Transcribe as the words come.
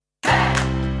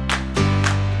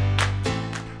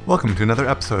Welcome to another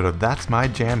episode of That's My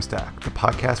Jamstack, the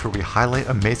podcast where we highlight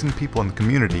amazing people in the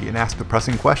community and ask the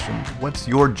pressing question, what's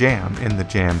your jam in the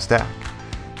Jamstack?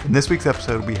 In this week's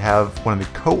episode, we have one of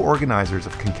the co-organizers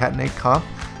of Concatenate Conf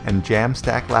and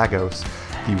Jamstack Lagos,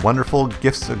 the wonderful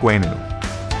Gifts Egwenu.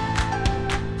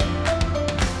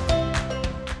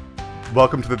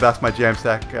 Welcome to the That's My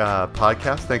Jamstack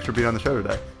podcast. Thanks for being on the show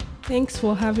today. Thanks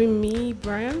for having me,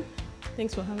 Brian.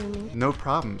 Thanks for having me. No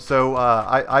problem. So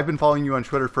I've been following you on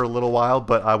Twitter for a little while,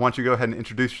 but I want you to go ahead and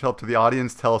introduce yourself to the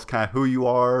audience. Tell us kind of who you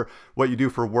are, what you do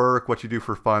for work, what you do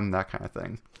for fun, that kind of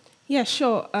thing. Yeah,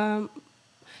 sure.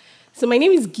 So my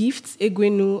name is Gifts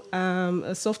Egwenu. I'm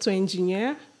a software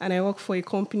engineer, and I work for a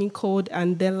company called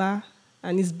Andela,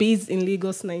 and it's based in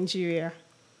Lagos, Nigeria.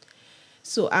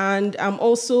 So, and I'm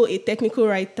also a technical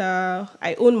writer.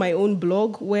 I own my own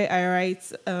blog where I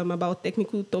write about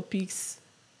technical topics,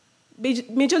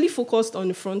 majorly focused on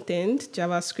the front end,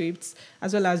 JavaScript,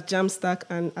 as well as Jamstack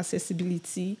and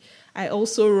accessibility. I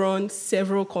also run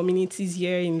several communities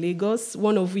here in Lagos,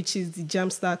 one of which is the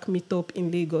Jamstack Meetup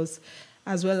in Lagos,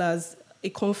 as well as a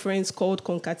conference called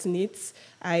Concatenate.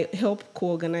 I help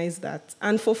co-organize that.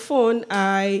 And for fun,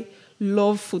 I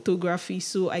love photography,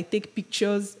 so I take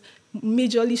pictures,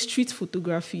 majorly street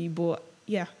photography, but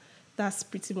yeah, that's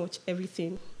pretty much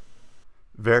everything.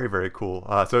 Very, very cool.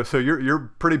 So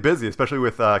you're pretty busy, especially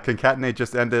with Concatenate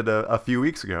just ended a few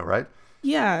weeks ago, right?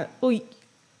 Yeah. Oh,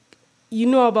 you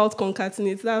know about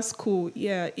Concatenate. That's cool.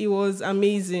 Yeah, it was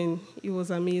amazing.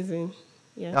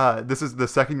 Yeah. This is the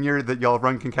second year that y'all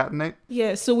run Concatenate?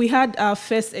 Yeah, so we had our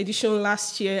first edition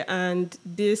last year, and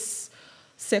this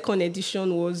second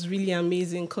edition was really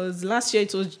amazing because last year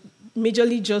it was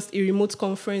majorly just a remote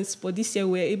conference, but this year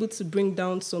we were able to bring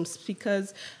down some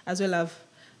speakers as well as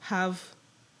have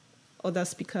other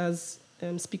speakers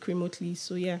speak remotely.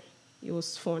 So yeah, it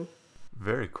was fun.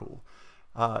 Very cool.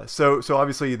 So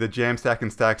obviously the Jamstack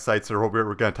and Stack sites are what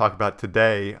we're going to talk about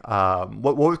today.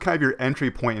 What was kind of your entry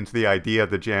point into the idea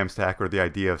of the Jamstack or the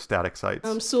idea of static sites?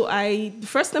 So the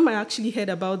first time I actually heard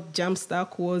about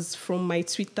Jamstack was from my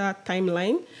Twitter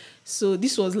timeline. So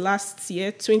this was last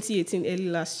year, 2018, early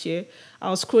last year. I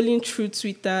was scrolling through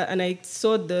Twitter and I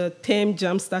saw the term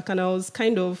Jamstack and I was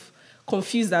kind of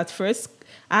confused at first.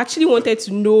 I actually wanted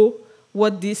to know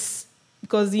what this,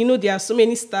 because there are so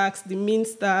many stacks, the min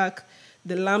stack,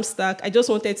 the lamp stack. I just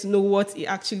wanted to know what it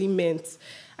actually meant.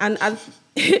 And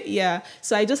yeah,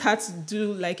 so I just had to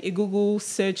do like a Google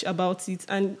search about it,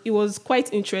 and it was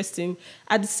quite interesting.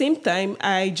 At the same time,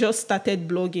 I just started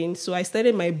blogging. So I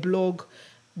started my blog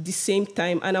the same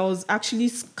time, and I was actually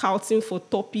scouting for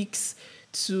topics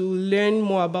to learn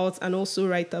more about and also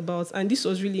write about, and this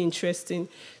was really interesting.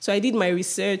 So I did my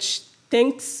research.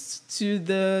 Thanks to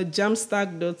the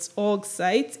jamstack.org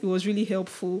site, it was really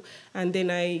helpful, and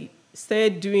then I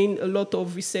started doing a lot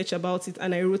of research about it,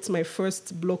 and I wrote my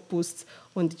first blog post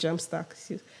on the Jamstack.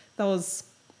 So that was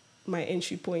my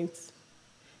entry point.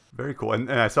 Very cool.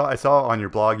 And I saw on your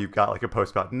blog you've got like a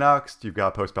post about Nuxt, you've got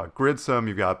a post about Gridsome,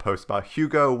 you've got a post about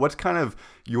Hugo. What's kind of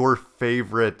your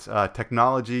favorite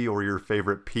technology or your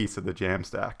favorite piece of the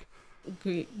Jamstack?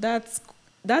 Great.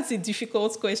 That's a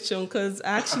difficult question because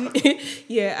actually,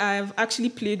 I've actually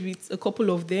played with a couple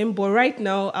of them, but right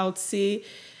now I would say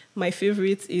my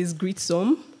favorite is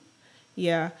Gridsome.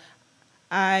 Yeah,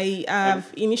 I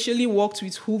have initially worked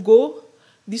with Hugo.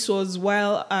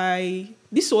 I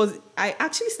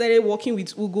actually started working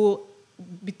with Hugo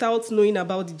without knowing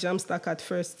about the Jamstack at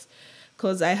first,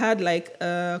 because I had like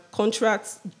a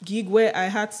contract gig where I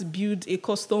had to build a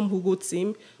custom Hugo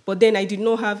theme, but then I did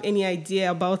not have any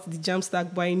idea about the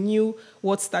Jamstack, but I knew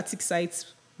what static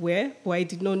sites were, but I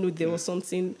did not know there was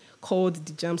something called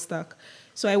the Jamstack.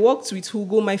 So I worked with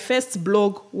Hugo. My first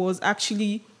blog was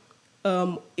actually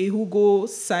a Hugo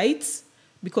site,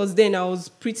 because then I was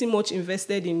pretty much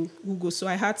invested in Hugo, so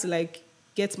I had to like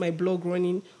get my blog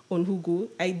running on Hugo.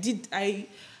 I did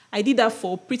that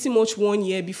for pretty much 1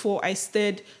 year before I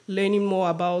started learning more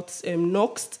about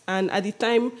Nuxt. And at the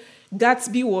time,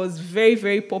 Gatsby was very,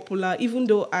 very popular, even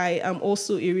though I am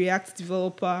also a React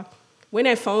developer. When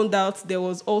I found out there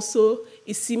was also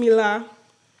a similar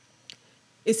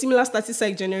static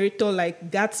site generator like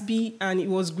Gatsby, and it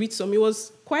was Gridsome. It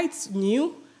was quite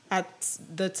new at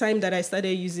the time that I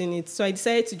started using it. So I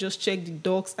decided to just check the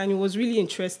docs, and it was really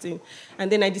interesting.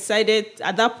 And then at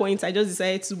that point, I just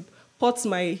decided to port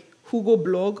my Hugo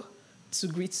blog to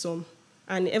Gridsome.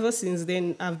 And ever since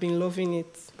then, I've been loving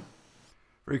it.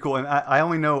 Very cool. And I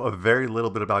only know a very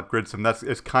little bit about Gridsome.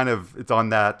 It's on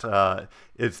that,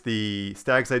 it's the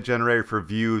static site generator for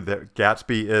Vue that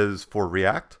Gatsby is for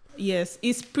React. Yes,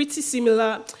 it's pretty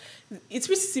similar. it's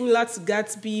pretty similar to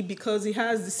Gatsby because it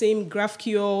has the same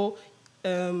GraphQL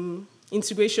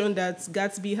integration that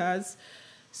Gatsby has.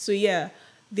 So yeah,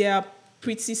 they are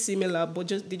pretty similar, but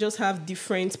they just have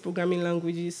different programming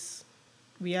languages,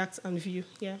 React and Vue.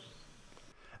 Yeah.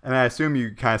 And I assume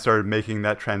you kind of started making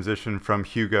that transition from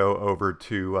Hugo over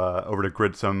to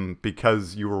Gridsome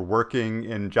because you were working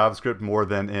in JavaScript more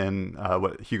than in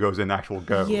what Hugo's in actual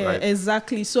Go. Yeah, right?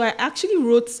 exactly. So I actually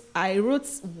wrote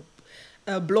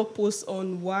a blog post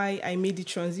on why I made the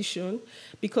transition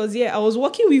because I was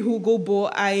working with Hugo,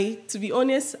 but to be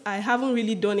honest, I haven't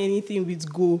really done anything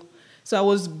with Go. So I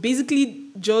was basically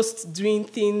just doing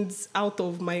things out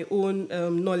of my own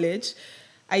knowledge.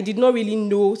 I did not really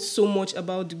know so much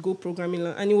about the Go programming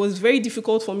language, and it was very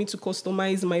difficult for me to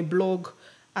customize my blog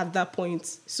at that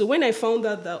point. So when I found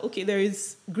out that, okay, there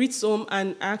is Gridsome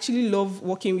and I actually love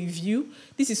working with Vue,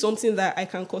 this is something that I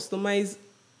can customize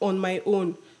on my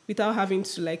own without having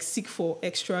to like seek for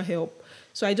extra help.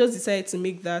 So I just decided to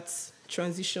make that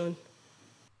transition.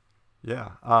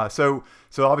 Yeah. So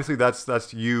obviously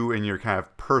that's you and your kind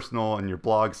of personal and your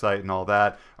blog site and all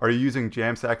that. Are you using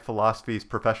Jamstack philosophies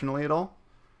professionally at all?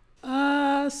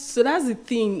 So that's the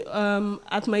thing.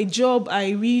 At my job, I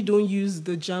really don't use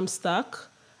the Jamstack.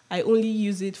 I only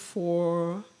use it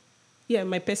for,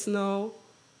 my personal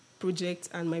project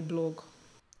and my blog.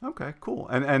 Okay, cool.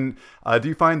 And do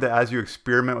you find that as you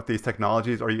experiment with these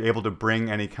technologies, are you able to bring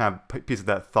any kind of piece of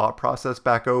that thought process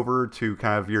back over to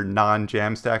kind of your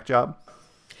non-Jamstack job?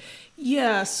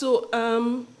 Yeah. So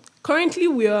currently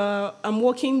I'm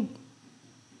working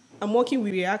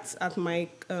with React at my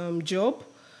job,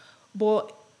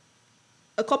 but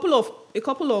a couple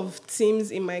of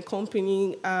teams in my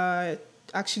company are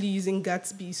actually using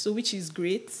Gatsby, so which is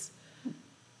great.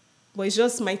 But it's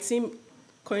just my team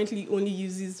currently only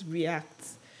uses React.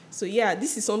 So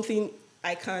this is something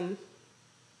I can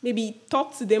maybe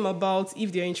talk to them about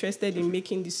if they're interested in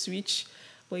making the switch.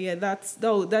 But that's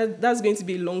going to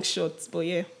be a long shot. But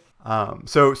yeah.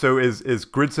 So is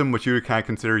Gridsome what you would kind of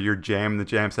consider your jam, the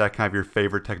Jamstack, kind of your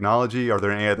favorite technology? Are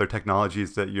there any other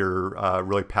technologies that you're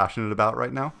really passionate about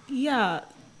right now? Yeah,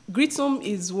 Gridsome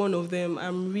is one of them.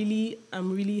 I'm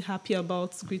really happy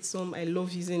about Gridsome. I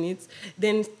love using it.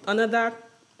 Then another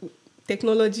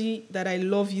technology that I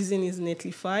love using is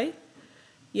Netlify.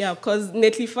 Yeah, because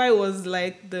Netlify was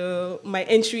like my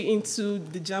entry into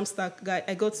the Jamstack.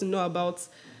 I got to know about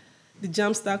the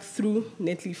Jamstack through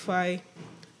Netlify.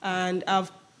 And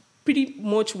I've pretty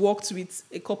much worked with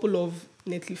a couple of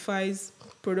Netlify's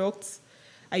products.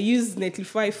 I use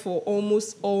Netlify for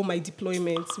almost all my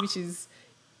deployments, which is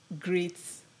great.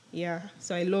 Yeah,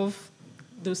 so I love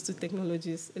those two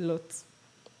technologies a lot.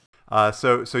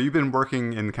 So you've been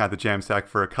working in kind of the Jamstack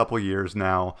for a couple years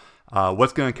now.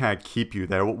 What's going to kind of keep you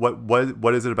there?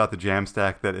 What is it about the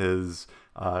Jamstack that is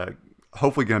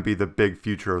hopefully going to be the big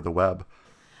future of the web?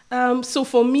 So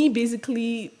for me,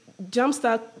 basically,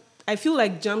 Jamstack, I feel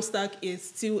like Jamstack is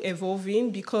still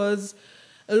evolving because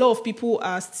a lot of people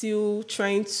are still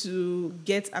trying to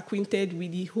get acquainted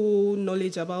with the whole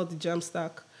knowledge about the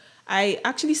Jamstack. I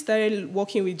actually started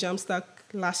working with Jamstack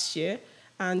last year,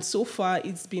 and so far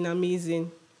it's been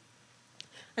amazing.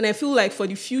 And I feel like for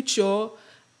the future,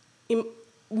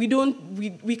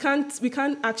 we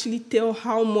can't actually tell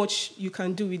how much you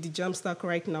can do with the Jamstack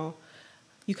right now.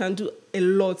 You can do a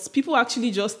lot. People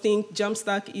actually just think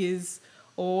Jamstack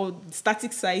or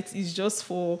static site is just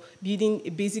for building a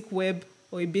basic web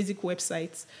or a basic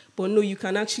website. But no, you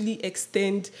can actually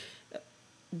extend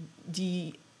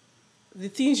the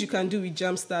things you can do with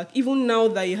Jamstack. Even now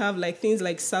that you have like things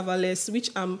like serverless,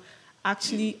 which I'm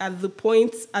actually at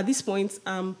this point,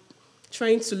 I'm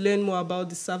trying to learn more about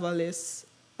the serverless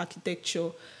architecture.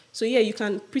 So you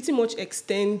can pretty much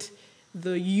extend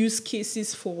the use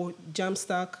cases for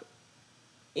Jamstack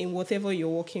in whatever you're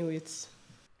working with.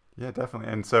 Yeah,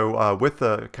 definitely. And so with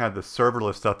the kind of the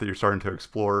serverless stuff that you're starting to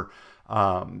explore,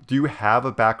 do you have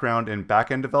a background in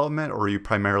back-end development or are you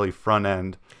primarily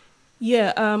front-end?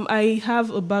 Yeah, I have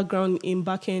a background in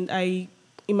back-end. In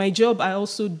my job, I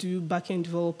also do back-end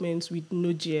development with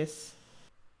Node.js.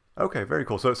 Okay, very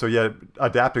cool. So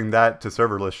adapting that to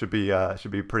serverless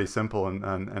should be pretty simple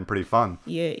and pretty fun.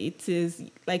 Yeah, it is.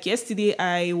 Like yesterday,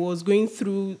 I was going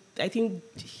through. I think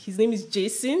his name is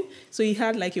Jason. So he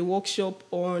had like a workshop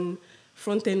on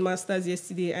front-end masters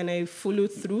yesterday, and I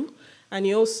followed through. And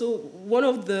he also one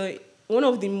of the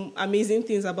amazing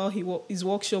things about his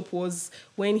workshop was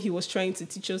when he was trying to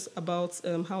teach us about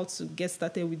how to get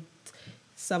started with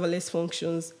serverless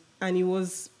functions, and it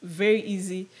was very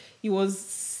easy. It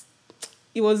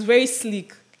was very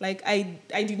sleek. Like I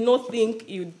did not think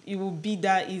it would be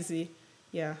that easy.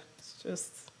 Yeah, it's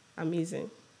just. amazing.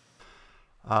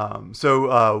 What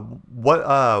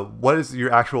is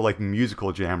your actual like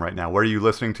musical jam right now? What are you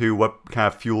listening to? What kind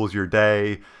of fuels your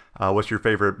day? What's your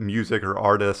favorite music or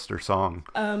artist or song?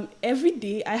 Every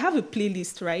day I have a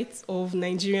playlist, right, of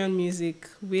Nigerian music,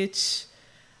 which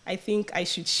I think I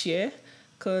should share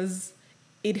because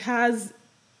it has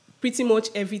pretty much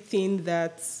everything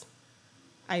that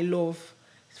I love,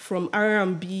 from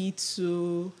R&B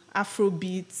to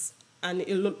Afrobeats and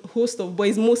host of, but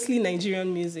it's mostly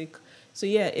Nigerian music. So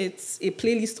yeah, it's a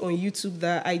playlist on YouTube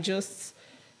that I just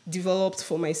developed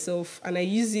for myself, and I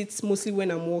use it mostly when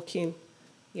I'm working.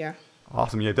 Yeah.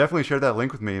 Awesome. Yeah, definitely share that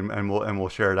link with me, and we'll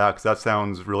share it out because that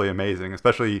sounds really amazing,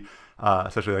 especially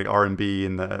like R&B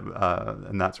and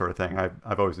that sort of thing.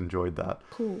 I've always enjoyed that.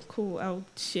 Cool. I'll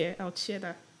share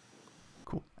that.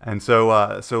 Cool. And so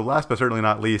last but certainly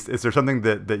not least, is there something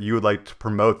that you would like to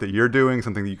promote that you're doing,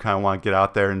 something that you kind of want to get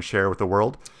out there and share with the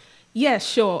world? Yeah,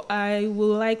 sure. I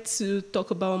would like to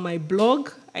talk about my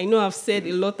blog. I know I've said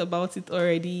a lot about it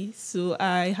already. So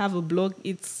I have a blog.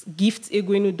 It's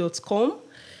gifteguenu.com.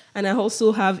 And I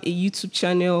also have a YouTube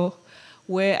channel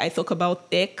where I talk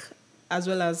about tech as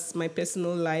well as my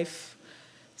personal life.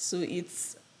 So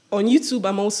it's on YouTube.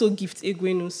 I'm also Gift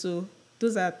Eguenu. So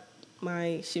those are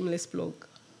my shameless plug.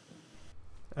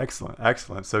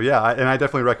 Excellent. So yeah, I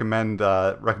definitely recommend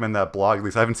that blog. At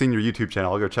least I haven't seen your YouTube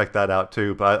channel. I'll go check that out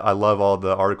too. But I love all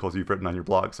the articles you've written on your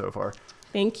blog so far.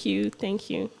 Thank you.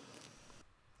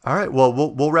 All right. Well,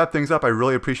 we'll wrap things up. I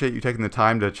really appreciate you taking the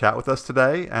time to chat with us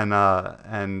today,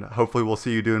 and hopefully we'll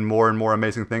see you doing more and more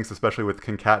amazing things, especially with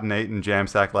Concatenate and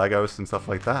Jamstack Lagos and stuff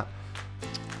like that.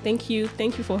 Thank you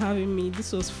for having me.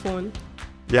 This was fun.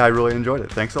 Yeah, I really enjoyed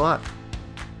it. Thanks a lot.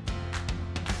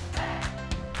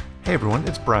 Hey everyone,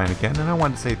 it's Brian again, and I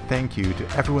want to say thank you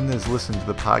to everyone that has listened to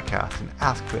the podcast and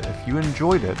ask that if you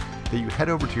enjoyed it, that you head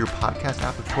over to your podcast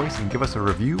app of choice and give us a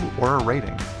review or a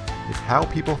rating. It's how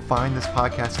people find this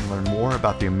podcast and learn more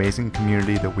about the amazing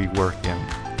community that we work in.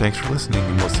 Thanks for listening,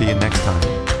 and we'll see you next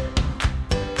time.